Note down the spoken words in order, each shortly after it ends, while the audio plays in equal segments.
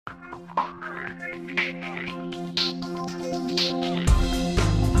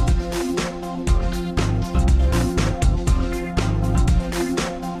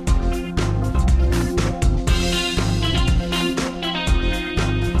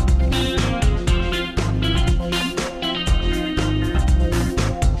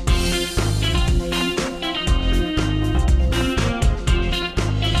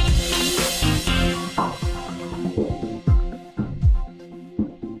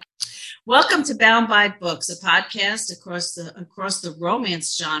Welcome to Bound by Books, a podcast across the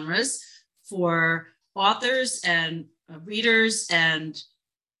romance genres for authors and readers and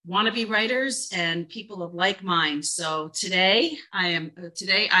wannabe writers and people of like mind. So today I'm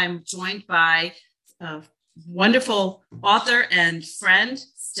joined by a wonderful author and friend,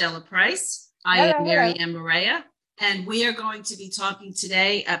 Stella Price. I am Mary Ann Morea, and we are going to be talking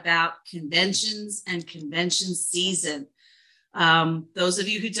today about conventions and convention season. Those of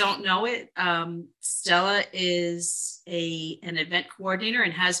you who don't know it, Stella is an event coordinator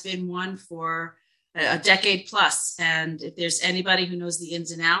and has been one for a decade plus. And if there's anybody who knows the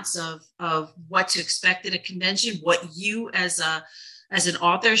ins and outs of what to expect at a convention, what you as an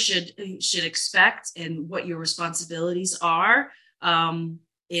author should expect, and what your responsibilities are,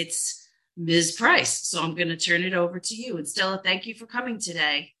 it's Ms. Price. So I'm going to turn it over to you. And Stella, thank you for coming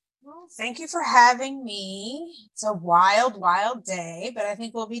today. Well, thank you for having me. It's a wild, wild day, but I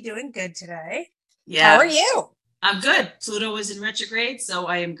think we'll be doing good today. Yeah. How are you? I'm good. Pluto is in retrograde, so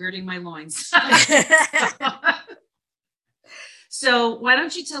I am girding my loins. So why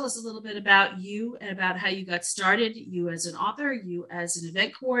don't you tell us a little bit about you and about how you got started, you as an author, you as an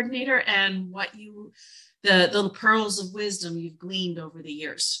event coordinator, and the little pearls of wisdom you've gleaned over the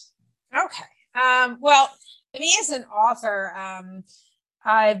years. Okay. Well, me as an author,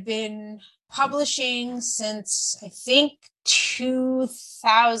 I've been publishing since, I think,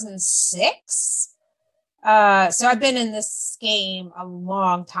 2006. So I've been in this game a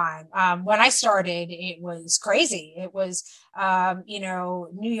long time. When I started, it was crazy. It was,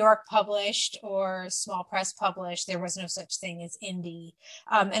 New York published or small press published. There was no such thing as indie.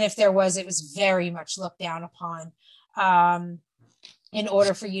 And if there was, it was very much looked down upon. In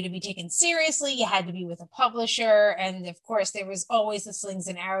order for you to be taken seriously, you had to be with a publisher. And of course, there was always the slings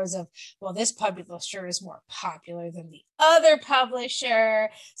and arrows of, well, this publisher is more popular than the other publisher,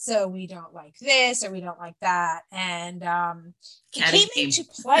 so we don't like this or we don't like that. And it came into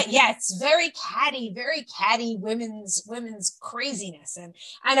play. Yeah, it's very catty women's craziness. And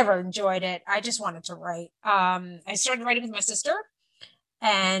I never enjoyed it. I just wanted to write. I started writing with my sister,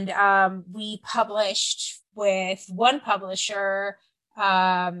 and we published with one publisher.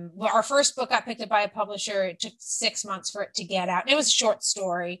 Our first book got picked up by a publisher. It took 6 months for it to get out. It was a short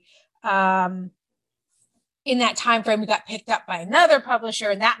story. In that time frame, we got picked up by another publisher,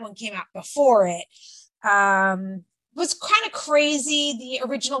 and that one came out before it. It was kind of crazy. The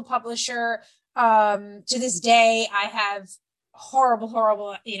original publisher, to this day, I have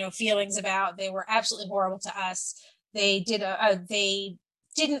horrible, feelings about. They were absolutely horrible to us. They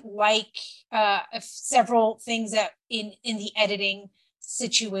didn't like several things that in the editing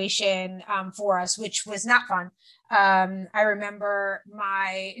situation for us, which was not fun. I remember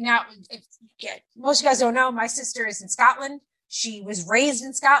most of you guys don't know, my sister is in Scotland. She was raised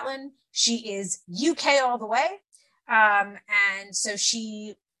in Scotland. She is UK all the way. And so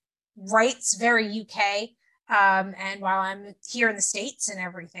she writes very UK. And while I'm here in the States and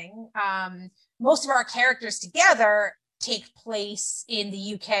everything, most of our characters together take place in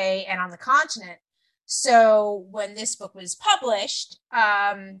the UK and on the continent. So when this book was published,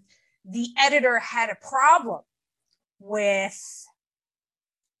 the editor had a problem with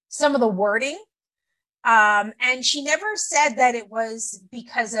some of the wording. And she never said that it was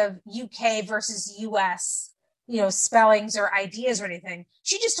because of UK versus US, spellings or ideas or anything.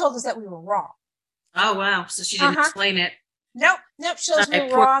 She just told us that we were wrong. Oh, wow. So she didn't explain it. Nope. She told us we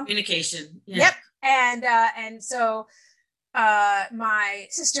were wrong. Communication. Yeah. Yep. And so my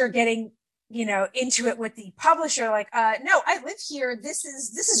sister getting into it with the publisher, like, no, I live here, this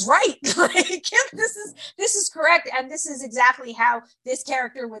is right. Like, this is correct, and this is exactly how this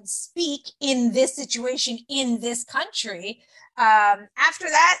character would speak in this situation in this country. After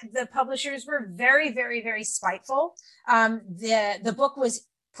that, the publishers were very, very, very spiteful. The book was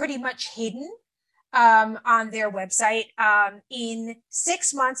pretty much hidden on their website. In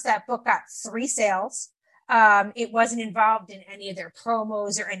 6 months, that book got 3 sales. It wasn't involved in any of their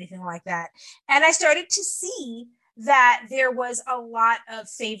promos or anything like that. And I started to see that there was a lot of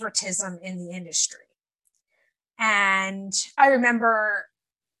favoritism in the industry. And I remember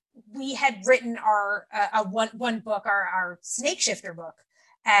we had written our one book, our Snake Shifter book,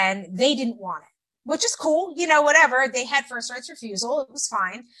 and they didn't want it. which is cool, whatever. They had first rights refusal. It was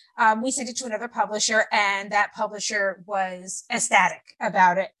fine. We sent it to another publisher, and that publisher was ecstatic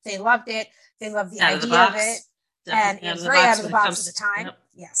about it. They loved it. They loved the idea of it. And it was very out of the box at the time. Yep.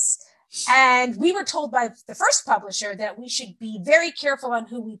 Yes. And we were told by the first publisher that we should be very careful on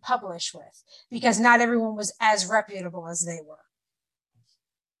who we publish with, because not everyone was as reputable as they were.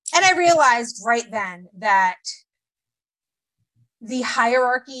 And I realized right then that the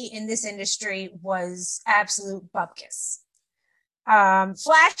hierarchy in this industry was absolute bupkis.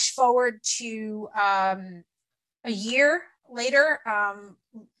 Flash forward to a year later,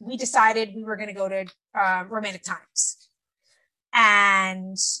 we decided we were going to go to Romantic Times.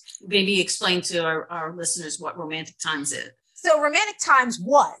 And maybe explain to our listeners what Romantic Times is. So Romantic Times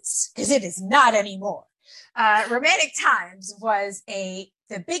was, because it is not anymore. Romantic Times was the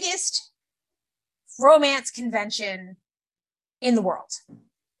biggest romance convention in the world.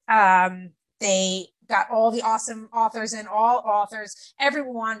 They got all the awesome authors and all authors.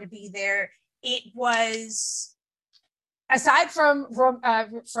 Everyone wanted to be there. It was, aside from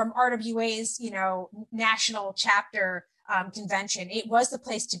RWA's, national chapter convention, it was the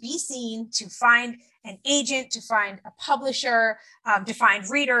place to be seen, to find an agent, to find a publisher, to find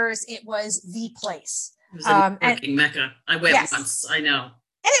readers. It was the place. It was a networking mecca. I went once. I know.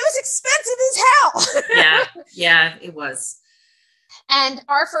 And it was expensive as hell. Yeah, it was. And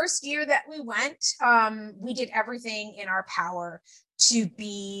our first year that we went, we did everything in our power to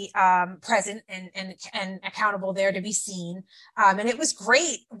be present and accountable there, to be seen. And it was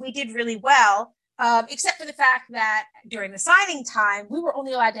great. We did really well, except for the fact that during the signing time, we were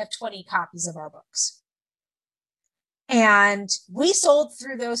only allowed to have 20 copies of our books. And we sold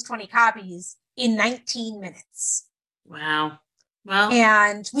through those 20 copies in 19 minutes. Wow. Well,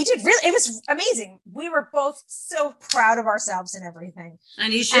 and we did it was amazing. We were both so proud of ourselves and everything.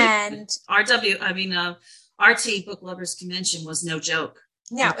 And you should. And RT Book Lovers Convention was no joke.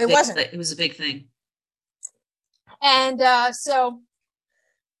 No, it wasn't. It was a big thing. And so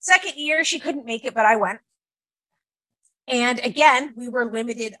second year, she couldn't make it, but I went. And again, we were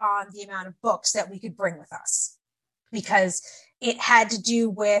limited on the amount of books that we could bring with us, because it had to do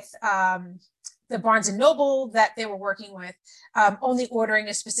with the Barnes and Noble that they were working with, only ordering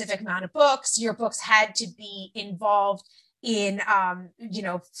a specific amount of books. Your books had to be involved in,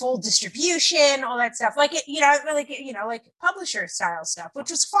 full distribution, all that stuff, like publisher style stuff, which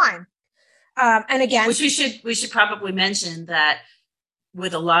was fine. And again, which we should probably mention that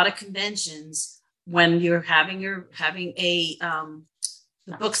with a lot of conventions, when you're having a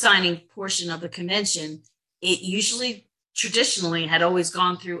the book signing portion of the convention, it usually traditionally had always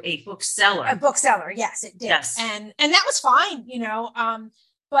gone through a bookseller. A bookseller, yes, it did. Yes. And that was fine,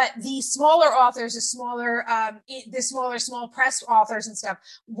 but the smaller authors, small press authors and stuff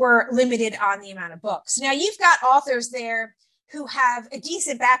were limited on the amount of books. Now you've got authors there who have a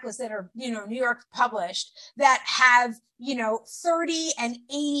decent backlist that are, New York published, that have, 30 and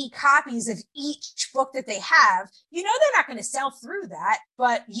 80 copies of each book that they have. They're not going to sell through that,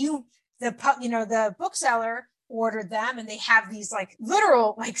 but the bookseller ordered them, and they have these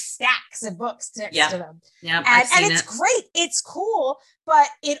literal stacks of books next to them. Yeah, and it's great. It's cool, but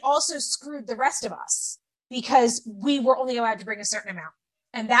it also screwed the rest of us because we were only allowed to bring a certain amount.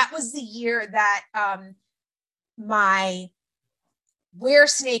 And that was the year that my Were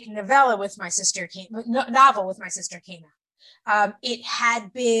Snake novel with my sister came out. It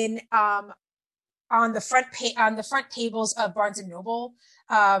had been on the front tables of Barnes and Noble.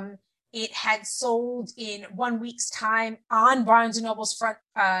 It had sold in 1 week's time on Barnes and Noble's front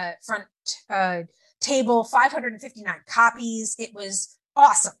table, 559 copies. It was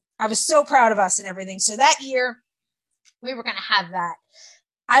awesome. I was so proud of us and everything. So that year, we were going to have that.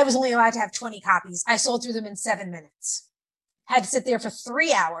 I was only allowed to have 20 copies. I sold through them in 7 minutes. Had to sit there for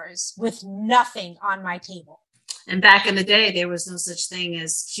 3 hours with nothing on my table. And back in the day, there was no such thing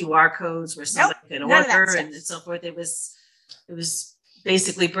as QR codes where somebody could order and so forth. It was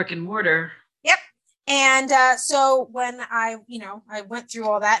basically brick and mortar. Yep. And so when I went through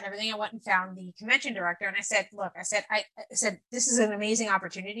all that and everything, I went and found the convention director, and I said, look, I said, this is an amazing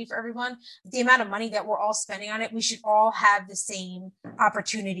opportunity for everyone. The amount of money that we're all spending on it, we should all have the same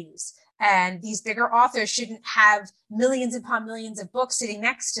opportunities. And these bigger authors shouldn't have millions upon millions of books sitting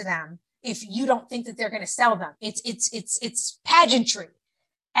next to them if you don't think that they're going to sell them. It's pageantry.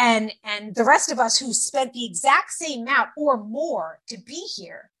 And the rest of us who spent the exact same amount or more to be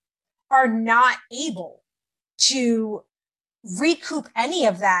here are not able to recoup any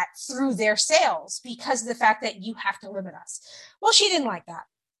of that through their sales because of the fact that you have to limit us. Well, she didn't like that.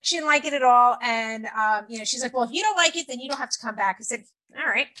 She didn't like it at all. And, she's like, well, if you don't like it, then you don't have to come back. I said, all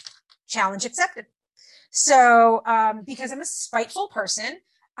right, challenge accepted. So because I'm a spiteful person,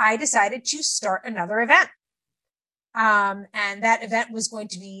 I decided to start another event. And that event was going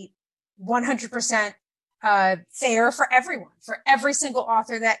to be 100% fair for everyone, for every single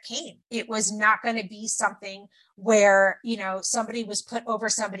author that came. It was not going to be something where, somebody was put over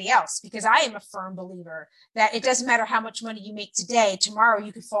somebody else, because I am a firm believer that it doesn't matter how much money you make today, tomorrow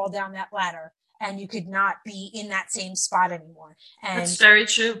you could fall down that ladder and you could not be in that same spot anymore. And that's very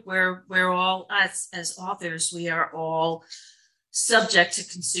true. We're all, as authors, we are all subject to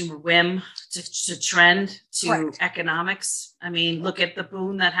consumer whim, to trend, to Correct. economics. I mean, look at the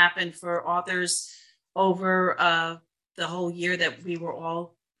boom that happened for authors over the whole year that we were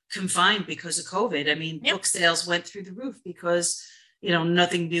all confined because of COVID. I mean, Yep. book sales went through the roof because,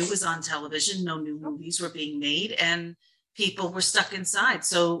 nothing new was on television. No new movies were being made, and people were stuck inside.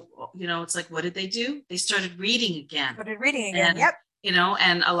 So, it's like, what did they do? They started reading again. And, yep.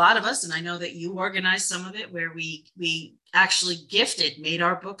 And a lot of us, and I know that you organized some of it, where we actually made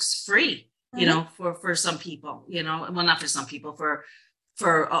our books free, for some people, well, not for some people, for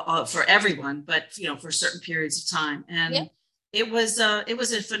everyone, but, for certain periods of time. And yep. It was a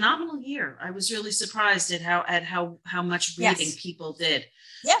phenomenal year. I was really surprised at how much reading Yes. people did.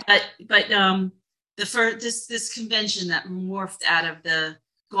 Yeah. But this convention that morphed out of the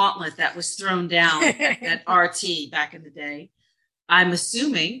gauntlet that was thrown down at RT back in the day, I'm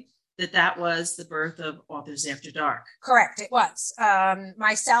assuming that was the birth of Authors After Dark. Correct, it was.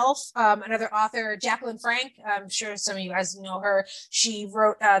 Myself, another author, Jacqueline Frank, I'm sure some of you guys know her. She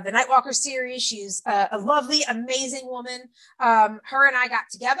wrote the Nightwalker series. She's a lovely, amazing woman. Her and I got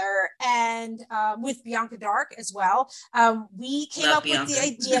together, and with Bianca Dark as well. We came up with the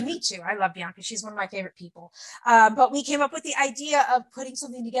idea, me too, I love Bianca, she's one of my favorite people. But we came up with the idea of putting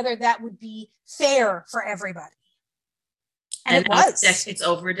something together that would be fair for everybody. And it was. It's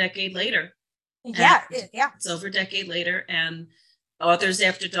over a decade later. Yeah. It's over a decade later, and Authors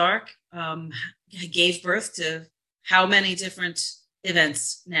After Dark gave birth to how many different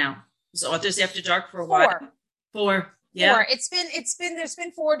events now? Was Authors After Dark for a while? Four. Yeah. Four. There's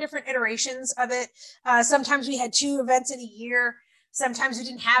been 4 different iterations of it. Sometimes we had 2 events in a year. Sometimes we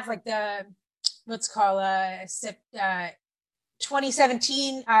didn't have like the, let's call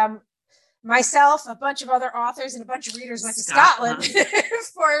 2017. Myself, a bunch of other authors, and a bunch of readers went to Scotland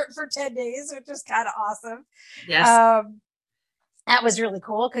for 10 days, which was kind of awesome. Yes. That was really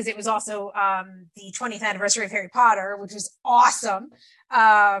cool because it was also the 20th anniversary of Harry Potter, which was awesome.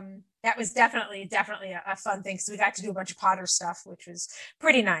 That was definitely a fun thing. So we got to do a bunch of Potter stuff, which was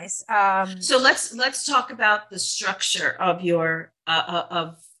pretty nice. So let's talk about the structure of your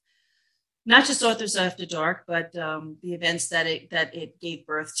of not just Authors After Dark, but the events that it gave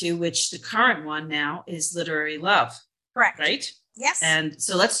birth to, which the current one now is Literary Love. Correct. Right? Yes. And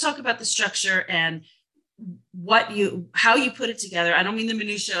so let's talk about the structure and how you put it together. I don't mean the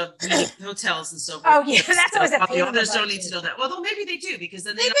minutia of hotels and so forth. Oh yeah, that's always a pain. The authors don't need to know that. Well, maybe they do, because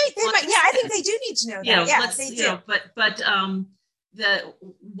then they might. Yeah, I think they do need to know that. They do. But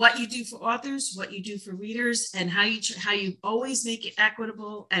what you do for authors, what you do for readers, and how you always make it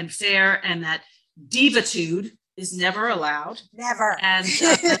equitable and fair, and that divitude is never allowed. Never. And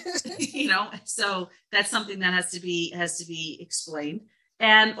so that's something that has to be explained.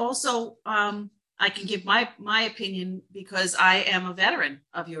 And also, I can give my opinion because I am a veteran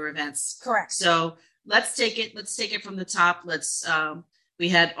of your events. Correct. So let's take it from the top. We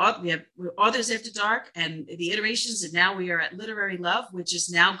have Authors After Dark and the iterations, and now we are at Literary Love, which is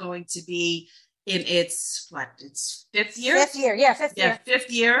now going to be in its 5th year. 5th year, yeah, 5th year. 5th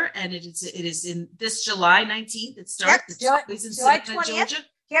year, and it is in this July 19th. It starts. Yep, July 20th. Georgia.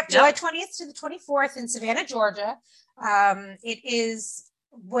 Yep, July 20th to the 24th in Savannah, Georgia. It is,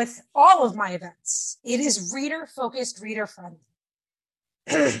 with all of my events, it is reader focused, reader friendly,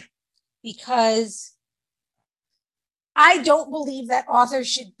 because I don't believe that authors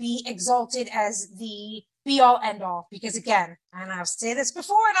should be exalted as the be all end all, because again, and I'll say this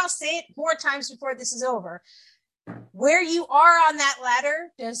before and I'll say it more times before this is over, where you are on that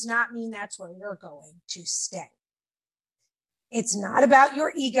ladder does not mean that's where you're going to stay. It's not about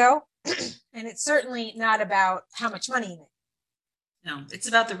your ego, and it's certainly not about how much money you make. No, it's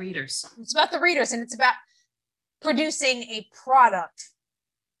about the readers. It's about the readers, and it's about producing a product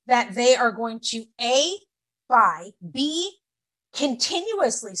that they are going to A, buy, B,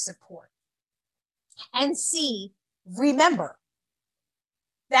 continuously support, and C, remember.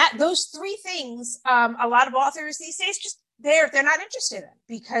 That those 3 things, a lot of authors these days they're not interested in,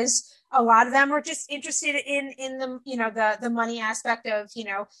 because a lot of them are just interested in the the money aspect of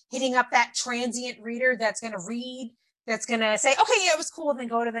hitting up that transient reader that's going to read that's going to say, okay, yeah, it was cool, and then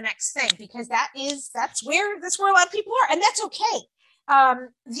go to the next thing, because that's where a lot of people are, and that's okay.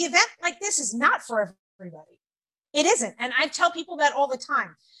 The event like this is not for everybody. It isn't. And I tell people that all the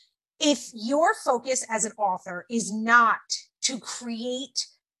time. If your focus as an author is not to create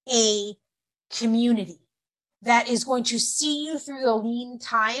a community that is going to see you through the lean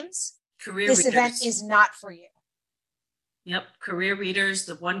times, this event is not for you. Yep. Career readers,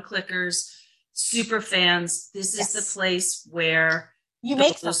 the one clickers, super fans. This is the place where you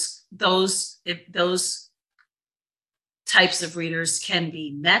make those types of readers can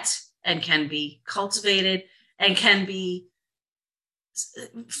be met and can be cultivated and can be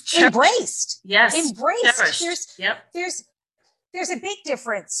embraced. Yes. Embraced. There's a big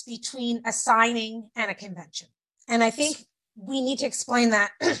difference between a signing and a convention. And I think we need to explain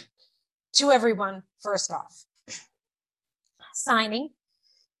that to everyone first off. Signing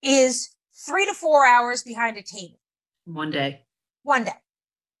is 3 to 4 hours behind a table. One day.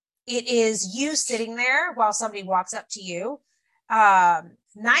 It is you sitting there while somebody walks up to you.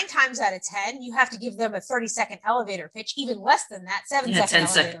 9 times out of 10, you have to give them a 30-second elevator pitch, even less than that, 7-second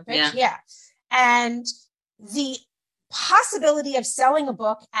elevator pitch. Yeah. And the possibility of selling a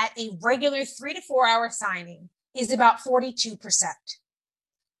book at a regular 3 to 4 hour signing is about 42%.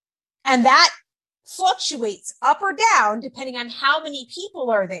 And that fluctuates up or down depending on how many people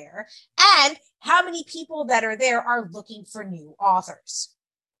are there and how many people that are there are looking for new authors.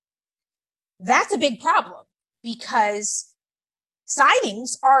 That's a big problem, because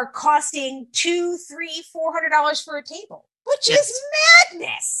signings are costing $200, $300, $400 for a table, which is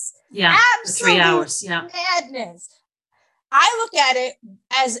madness. Yeah, absolute 3 hours. Yeah, madness. I look at it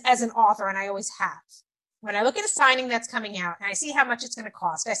as an author, and I always have. When I look at a signing that's coming out and I see how much it's going to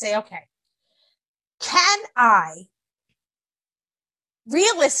cost, I say, okay, can I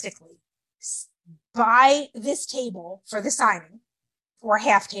realistically buy this table for the signing, or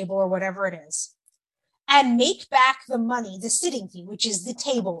half table, or whatever it is, and make back the money, the sitting fee, which is the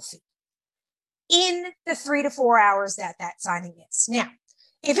table fee, in the 3 to 4 hours that signing is? Now,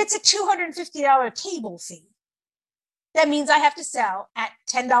 if it's a $250 table fee, that means I have to sell at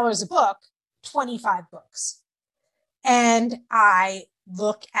 $10 a book, 25 books. And I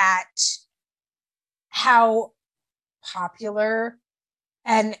look at how popular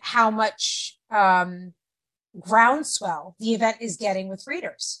and how much groundswell the event is getting with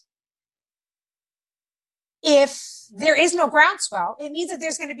readers. If there is no groundswell, it means that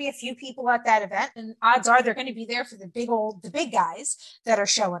there's going to be a few people at that event, and odds are they're going to be there for the big guys that are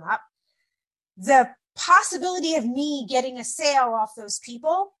showing up. The possibility of me getting a sale off those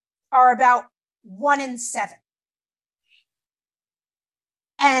people are about 1 in 7.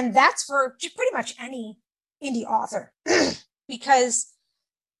 And that's for pretty much any indie author, because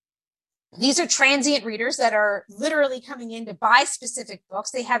these are transient readers that are literally coming in to buy specific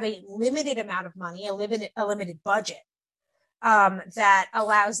books. They have a limited amount of money, a limited budget that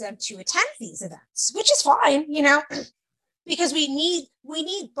allows them to attend these events, which is fine, because we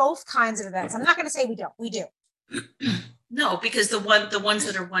need both kinds of events. I'm not going to say we don't. We do. No, because the ones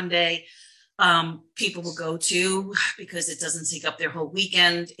that are one day, people will go to because it doesn't take up their whole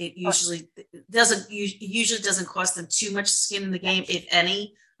weekend. It usually doesn't cost them too much skin in the game, if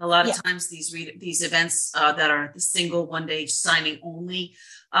any. A lot of times these events that are the single one day signing only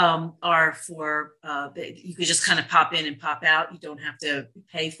are for, you could just kind of pop in and pop out. You don't have to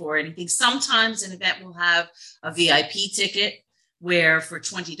pay for anything. Sometimes an event will have a VIP ticket where for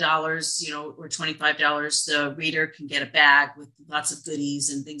 $20, or $25, the reader can get a bag with lots of goodies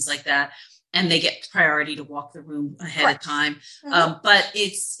and things like that. And they get priority to walk the room ahead of time. Mm-hmm. But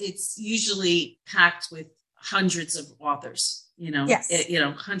it's usually packed with hundreds of authors,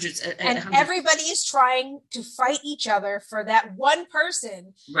 hundreds. And everybody is trying to fight each other for that one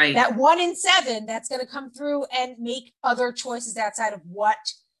person, right? That 1 in 7 that's going to come through and make other choices outside of what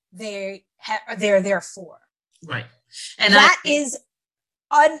they're there for. Right. And that is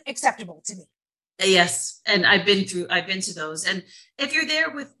unacceptable to me. Yes. And I've been to those. And if you're there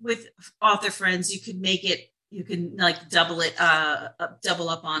with author friends, you can like double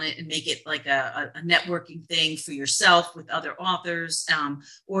up on it and make it like a networking thing for yourself with other authors.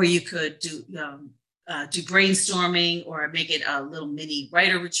 Or you could do brainstorming, or make it a little mini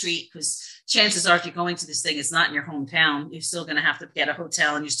writer retreat, because chances are if you're going to this thing, it's not in your hometown. You're still going to have to get a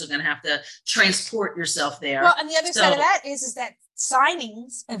hotel, and you're still going to have to transport yourself there. Well, and the other side of that is that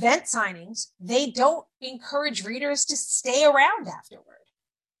event signings, they don't encourage readers to stay around afterward.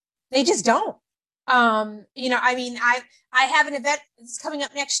 They just don't. I mean, I have an event that's coming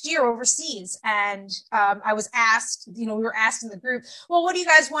up next year overseas, and I was asked, we were asked in the group, well, what do you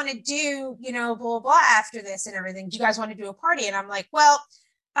guys want to do, blah blah blah after this and everything? Do you guys want to do a party? And I'm like, well,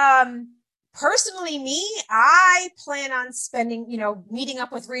 personally, I plan on spending, meeting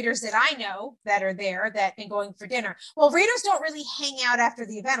up with readers that I know that are there and going for dinner. Well, readers don't really hang out after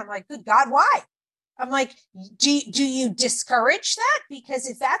the event. I'm like, good God, why? I'm like, do you discourage that? Because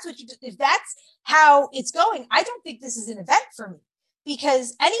if that's how it's going, I don't think this is an event for me.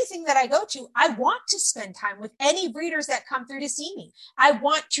 Because anything that I go to, I want to spend time with any readers that come through to see me. I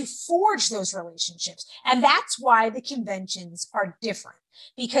want to forge those relationships. And that's why the conventions are different,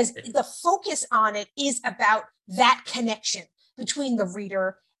 because the focus on it is about that connection between the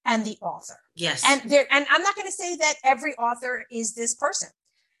reader and the author. Yes. And I'm not going to say that every author is this person,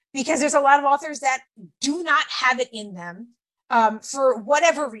 because there's a lot of authors that do not have it in them, for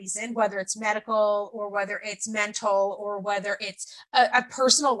whatever reason, whether it's medical or whether it's mental or whether it's a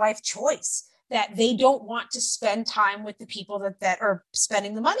personal life choice, that they don't want to spend time with the people that are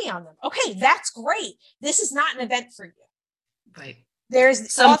spending the money on them. Okay, that's great. This is not an event for you. Right.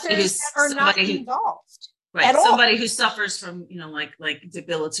 There's authors that are not involved. Right. At somebody all. Who suffers from, like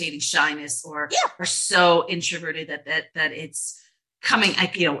debilitating shyness or so introverted that it's coming,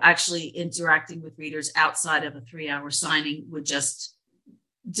 actually interacting with readers outside of a 3-hour signing would just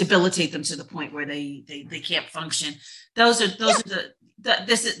debilitate them to the point where they can't function. Those are the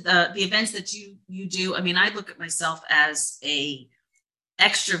events that you do. I mean, I look at myself as a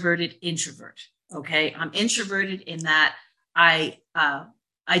extroverted introvert. Okay. I'm introverted in that I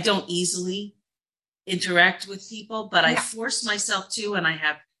don't easily interact with people, but I force myself to, and I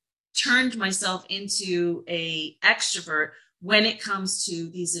have turned myself into a extrovert when it comes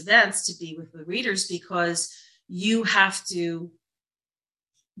to these events to be with the readers, because you have to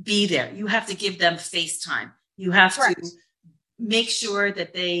be there. You have to give them face time. You have to make sure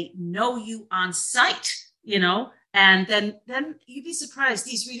that they know you on site, and then you'd be surprised.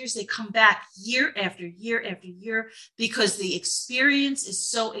 These readers, they come back year after year after year because the experience is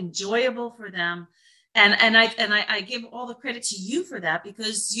so enjoyable for them. And I give all the credit to you for that,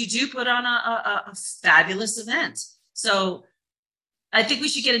 because you do put on a fabulous event. So I think we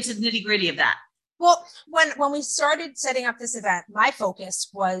should get into the nitty gritty of that. Well, when we started setting up this event, my focus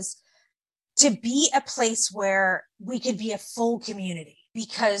was to be a place where we could be a full community,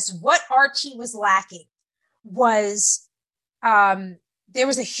 because what RT was lacking was there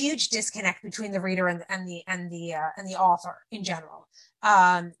was a huge disconnect between the reader and the author in general.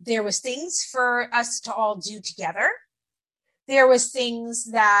 There was things for us to all do together. There was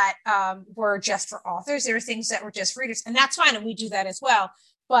things that were just for authors. There were things that were just readers, and that's fine, and we do that as well.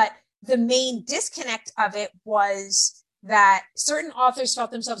 But the main disconnect of it was that certain authors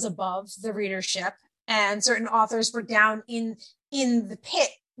felt themselves above the readership, and certain authors were down in the pit,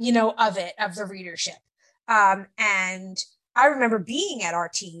 of the readership. And I remember being at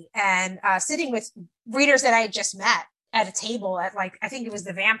RT and sitting with readers that I had just met at a table at, I think it was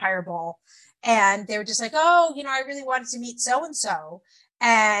the Vampire Ball. And they were just like, oh, I really wanted to meet so-and-so.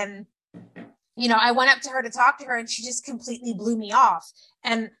 And, I went up to her to talk to her, and she just completely blew me off.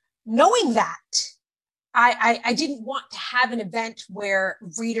 And knowing that, I didn't want to have an event where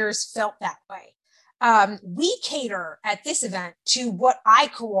readers felt that way. We cater at this event to what I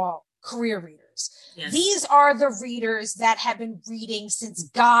call career readers. Yes. These are the readers that have been reading since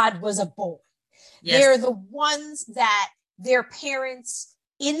God was a boy. Yes. They're the ones that their parents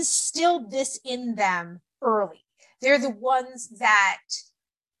instilled this in them early. They're the ones that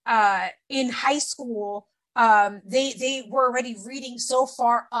in high school, they were already reading so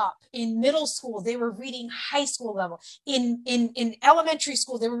far up. In middle school, they were reading high school level. In elementary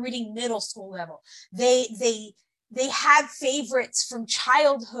school, they were reading middle school level. They have favorites from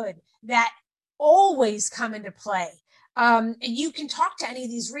childhood that always come into play. And you can talk to any of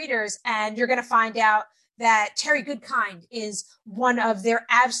these readers, and you're going to find out that Terry Goodkind is one of their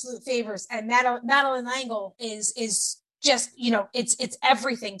absolute favorites, and Madeleine L'Engle is just, it's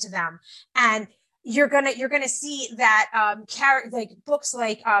everything to them. And you're gonna see that like books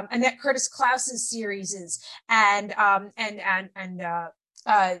like Annette Curtis Klaus's series and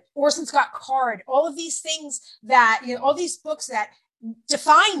Orson Scott Card, all of these things that, all these books that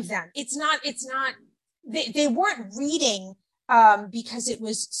defined them. It's not they weren't reading because it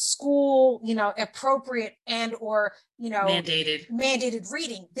was school, appropriate and or, mandated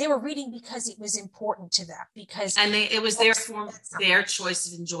reading. They were reading because it was important to them, it was their choice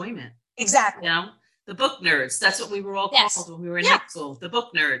of enjoyment. Exactly. The book nerds. That's what we were all called when we were in high school. The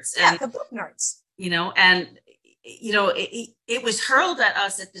book nerds. The book nerds. It was hurled at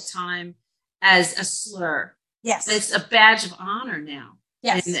us at the time as a slur. Yes. It's a badge of honor now.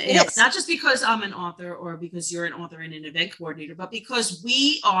 Yes, and, it is. Not just because I'm an author or because you're an author and an event coordinator, but because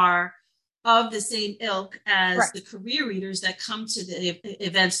we are of the same ilk as Correct. the career readers that come to the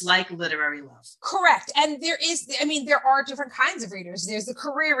events like Literary Love. Correct. And there are different kinds of readers. There's the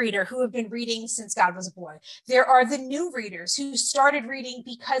career reader who have been reading since God was a boy. There are the new readers who started reading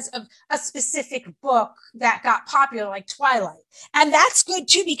because of a specific book that got popular, like Twilight. And that's good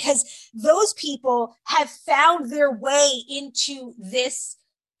too, because those people have found their way into this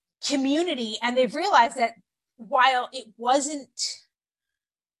community, and they've realized that while it wasn't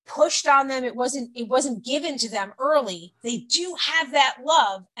pushed on them, it wasn't given to them early, they do have that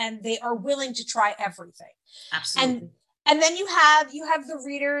love and they are willing to try everything. Absolutely. And then you have the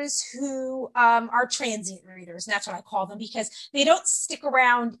readers who are transient readers, and that's what I call them, because they don't stick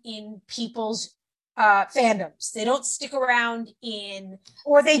around in people's fandoms. They don't stick around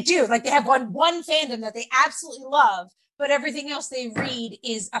or they do, like they have one fandom that they absolutely love, but everything else they read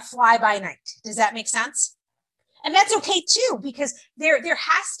is a fly by night. Does that make sense? And that's okay too, because there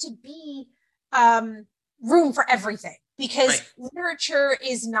has to be room for everything, because literature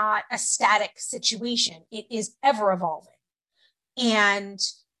is not a static situation. It is ever evolving. And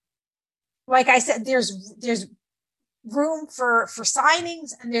like I said, there's room for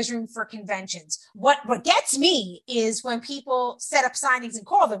signings and there's room for conventions. What gets me is when people set up signings and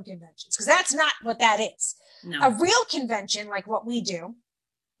call them conventions, because that's not what that is. No. A real convention, like what we do,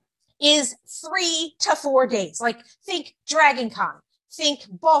 is 3 to 4 days. Like think Dragon Con, think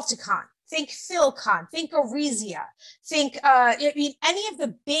Balticon, think PhilCon, think Arisia, think any of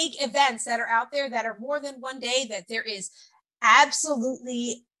the big events that are out there that are more than one day, that there is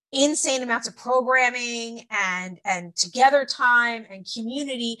absolutely insane amounts of programming and together time and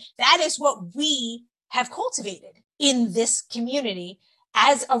community. That is what we have cultivated in this community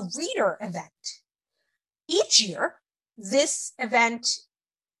as a reader event. Each year, this event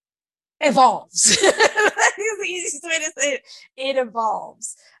evolves. That is the easiest way to say it. It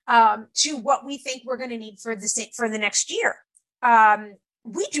evolves to what we think we're going to need for the next year.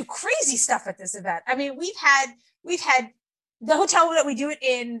 We do crazy stuff at this event. I mean, we've had the hotel that we do it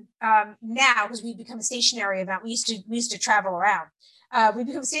in now, because we've become a stationary event. We used to travel around. We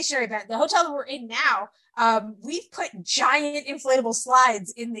become a stationary event. The hotel that we're in now, we've put giant inflatable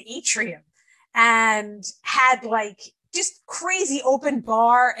slides in the atrium and had like just crazy open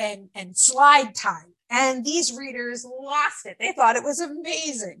bar and slide time. And these readers lost it. They thought it was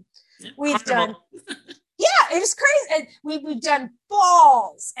amazing. We've done, yeah, it was crazy. And we've done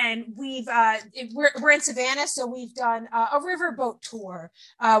balls, and we're in Savannah, so we've done a riverboat tour.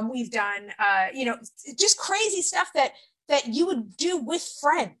 We've done, just crazy stuff that you would do with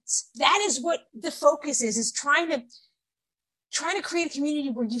friends. That is what the focus is trying to create a community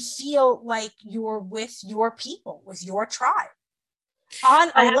where you feel like you're with your people, with your tribe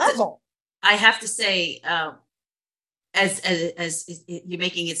on a level. I have to say, as you're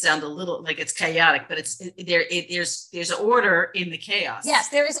making it sound a little like it's chaotic, but there's order in the chaos. Yes,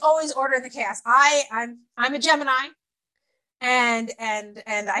 there is always order in the chaos. I'm a Gemini, and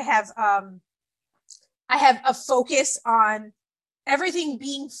I have a focus on everything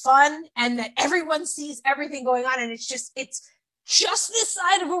being fun and that everyone sees everything going on, and it's just this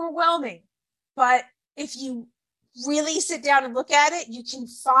side of overwhelming. But if you really sit down and look at it, you can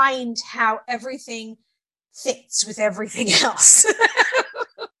find how everything fits with everything else.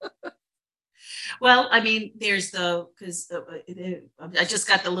 Well, I mean, there's because I just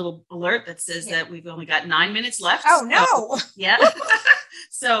got the little alert that says that we've only got 9 minutes left. Oh no! So, yeah.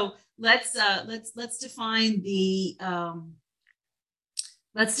 So let's define the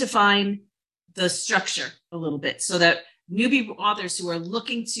structure a little bit, so that newbie authors who are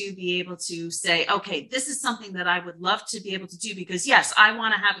looking to be able to say, okay, this is something that I would love to be able to do, because yes, I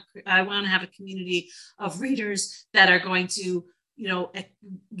want to have a community of readers that are going to,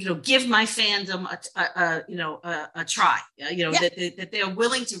 give my fandom a try, that they're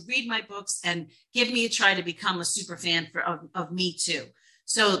willing to read my books and give me a try to become a super fan of me too.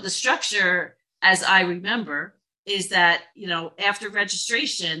 So the structure, as I remember, is that, after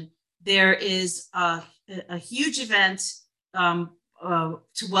registration, there is a huge event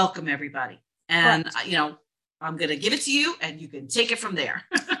to welcome everybody. And, I'm going to give it to you and you can take it from there.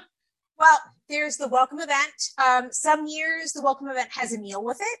 Well, there's the welcome event. Some years the welcome event has a meal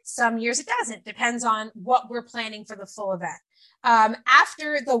with it. Some years it doesn't. Depends on what we're planning for the full event.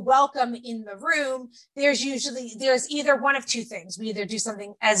 After the welcome in the room, there's either one of two things. We either do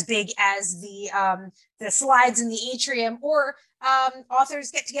something as big as the slides in the atrium, or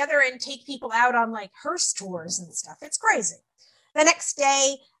authors get together and take people out on like hearse tours and stuff. It's crazy. The next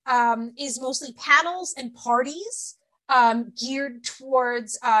day, is mostly panels and parties geared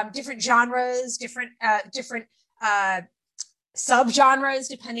towards different genres, different subgenres,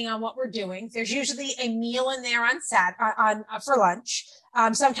 depending on what we're doing. There's usually a meal in there on for lunch.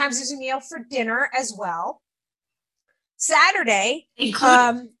 Sometimes there's a meal for dinner as well. Saturday,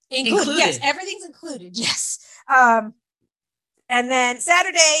 included. Yes, everything's included. Yes. And then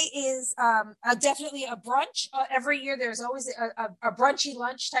Saturday is definitely a brunch. Every year there's always a brunchy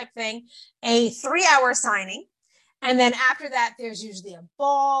lunch type thing, a 3-hour signing. And then after that, there's usually a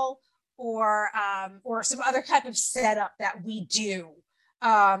ball or some other type of setup that we do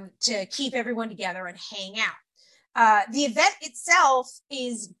to keep everyone together and hang out. The event itself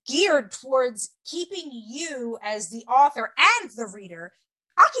is geared towards keeping you as the author and the reader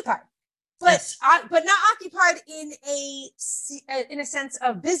occupied, but not occupied in a sense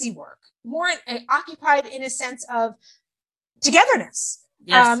of busy work, more occupied in a sense of togetherness.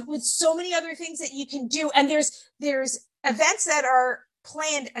 Yes. With so many other things that you can do, and there's events that are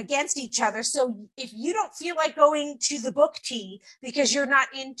planned against each other. So if you don't feel like going to the book tea because you're not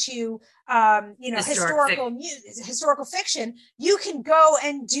into historical fiction, you can go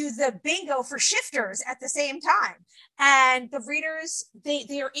and do the bingo for shifters at the same time. And the readers,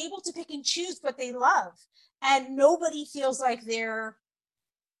 they are able to pick and choose what they love, and nobody feels like they're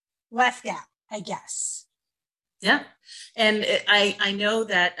left out, I guess. Yeah. And I know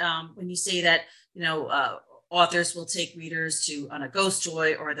that when you say that, authors will take readers on a ghost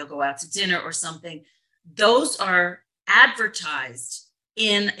toy, or they'll go out to dinner or something, those are advertised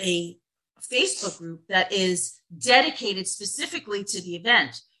in a Facebook group that is dedicated specifically to the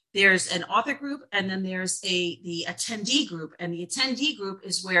event. There's an author group, and then there's the attendee group. And the attendee group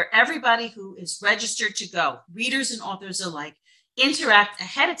is where everybody who is registered to go, readers and authors alike, interact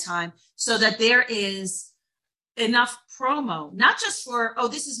ahead of time so that there is enough promo, not just for,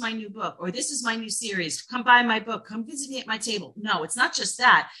 this is my new book, or this is my new series, come buy my book, come visit me at my table. No, it's not just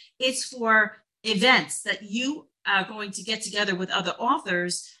that. It's for events that you are going to get together with other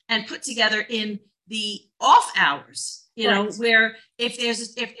authors and put together in the off hours, right. Where if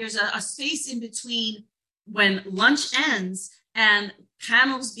there's a space in between when lunch ends and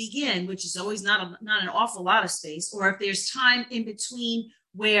panels begin, which is always not an awful lot of space, or if there's time in between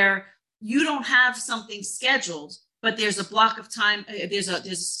where you don't have something scheduled, but there's a block of time, there's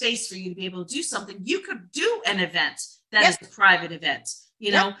a space for you to be able to do something, you could do an event that is a private event,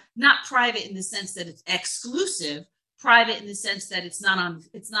 not private in the sense that it's exclusive, private in the sense that it's not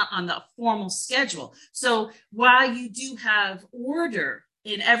on the formal schedule. So while you do have order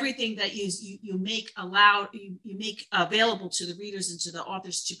in everything that you make available to the readers and to the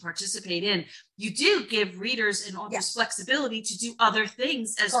authors to participate in, you do give readers and authors flexibility to do other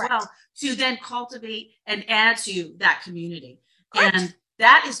things as well, to then cultivate and add to that community. Correct. And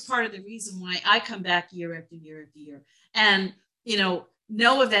that is part of the reason why I come back year after year after year. And,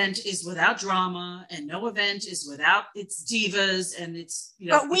 no event is without drama, and no event is without its divas and its,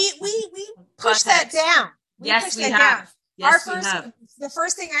 But we push that down. We have. Yes, the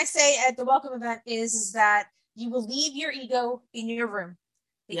first thing I say at the welcome event is that you will leave your ego in your room,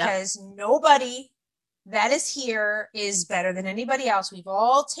 because nobody that is here is better than anybody else. We've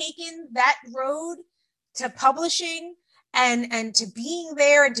all taken that road to publishing and to being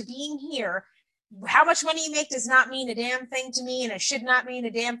there and to being here. How much money you make does not mean a damn thing to me, and it should not mean a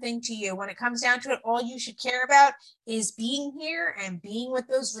damn thing to you. When it comes down to it, all you should care about is being here and being with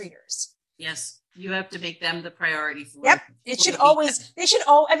those readers. Yes. You have to make them the priority for regardless, it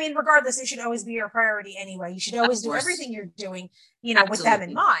should always be your priority anyway. You should always do everything you're doing, with them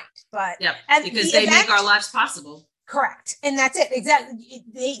in mind. But because they make our lives possible. Correct. And that's it. Exactly.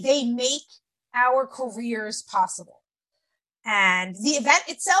 They make our careers possible. And the event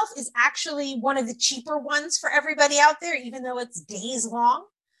itself is actually one of the cheaper ones for everybody out there, even though it's days long.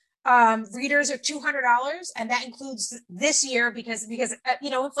 Readers are $200, and that includes this year because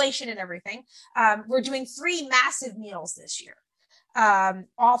inflation and everything. We're doing 3 massive meals this year.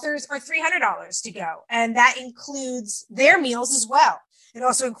 Authors are $300 to go, and that includes their meals as well. It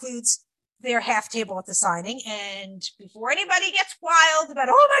also includes their half table at the signing. And before anybody gets wild about,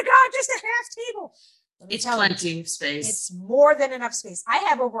 oh my God, just a half table, it's plenty of space. It's more than enough space. I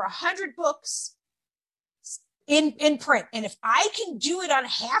have over 100 books in print, and if I can do it on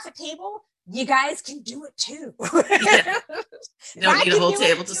half a table, you guys can do it too. You don't need a whole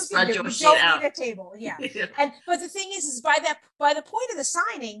table to spread your shit out. You don't need a table, but the thing is by the point of the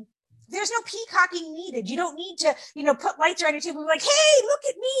signing, there's no peacocking needed. You don't need to, put lights around your table and be like, hey, look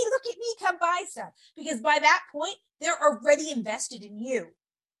at me, come buy stuff. Because by that point, they're already invested in you.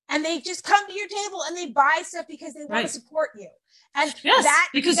 and they just come to your table and they buy stuff because they want to support you. And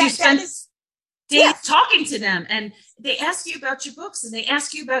because you spend days talking to them, and they ask you about your books, and they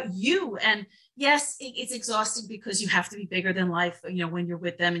ask you about you. And yes, it's exhausting because you have to be bigger than life, when you're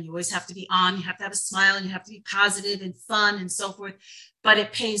with them, and you always have to be on, you have to have a smile, and you have to be positive and fun and so forth. But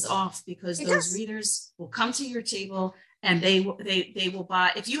it pays off because those readers will come to your table, and they will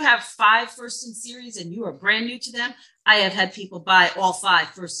buy. If you have 5 first in series and you are brand new to them, I have had people buy all 5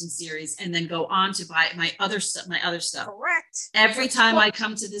 first in series and then go on to buy my other stuff. Correct. Every time I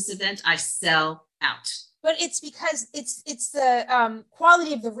come to this event, I sell out. But it's because it's the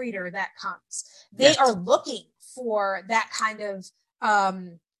quality of the reader that comes. They are looking for that kind of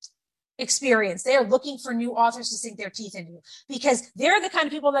experience. They are looking for new authors to sink their teeth into, because they're the kind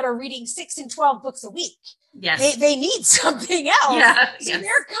of people that are reading 6 and 12 books a week. Yes. They need something else. Yeah, so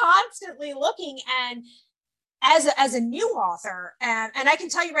they're constantly looking. And as a new author, and I can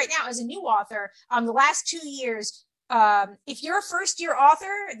tell you right now, as a new author, the last 2 years, if you're a first-year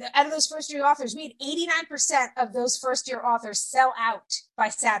author, out of those first-year authors, we had 89% of those first-year authors sell out by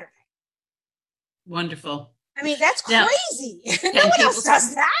Saturday. Wonderful. I mean, that's crazy. No one else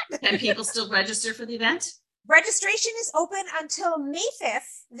does that. Can people still register for the event? Registration is open until May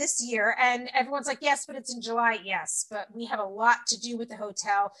 5th this year. And everyone's like, yes, but it's in July. Yes, but we have a lot to do with the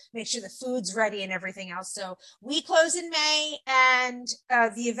hotel, make sure the food's ready and everything else. So we close in May, and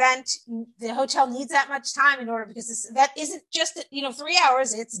the hotel needs that much time in order, because this event isn't just 3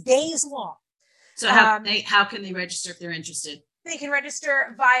 hours, it's days long. So how can they register if they're interested? They can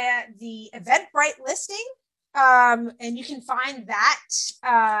register via the Eventbrite listing. And you can find that.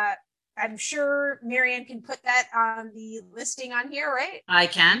 I'm sure Marianne can put that on the listing on here, right? I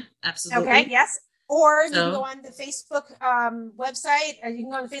can, absolutely. Okay, yes. Or you can go on the Facebook website, and you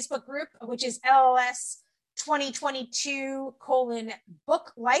can go on the Facebook group, which is LLS 2022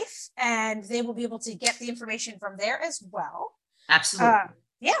 Book Life, and they will be able to get the information from there as well. Absolutely.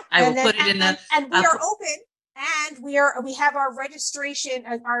 I will put it in the. And we are open, and we have our registration,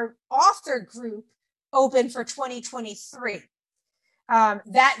 our author group open for 2023.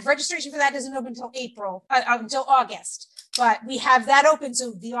 That registration for that doesn't open until August, but we have that open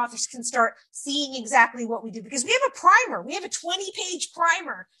so the authors can start seeing exactly what we do, because we have a primer. We have a 20-page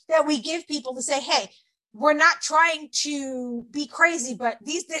primer that we give people to say, hey, we're not trying to be crazy, but all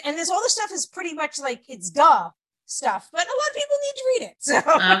this stuff is pretty much like it's stuff, but a lot of people need to read it. So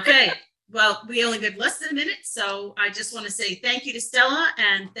okay. Well, we only got less than a minute, so I just want to say thank you to Stella,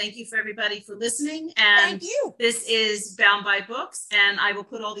 and thank you for everybody for listening. And thank you. This is Bound by Books, and I will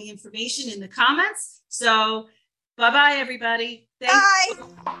put all the information in the comments. So bye-bye, everybody. Bye.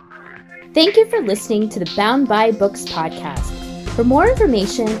 Thank you for listening to the Bound by Books podcast. For more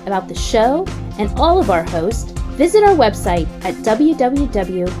information about the show and all of our hosts, visit our website at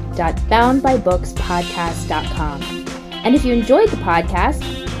www.boundbybookspodcast.com. And if you enjoyed the podcast,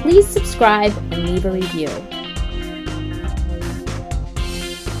 please subscribe and leave a review.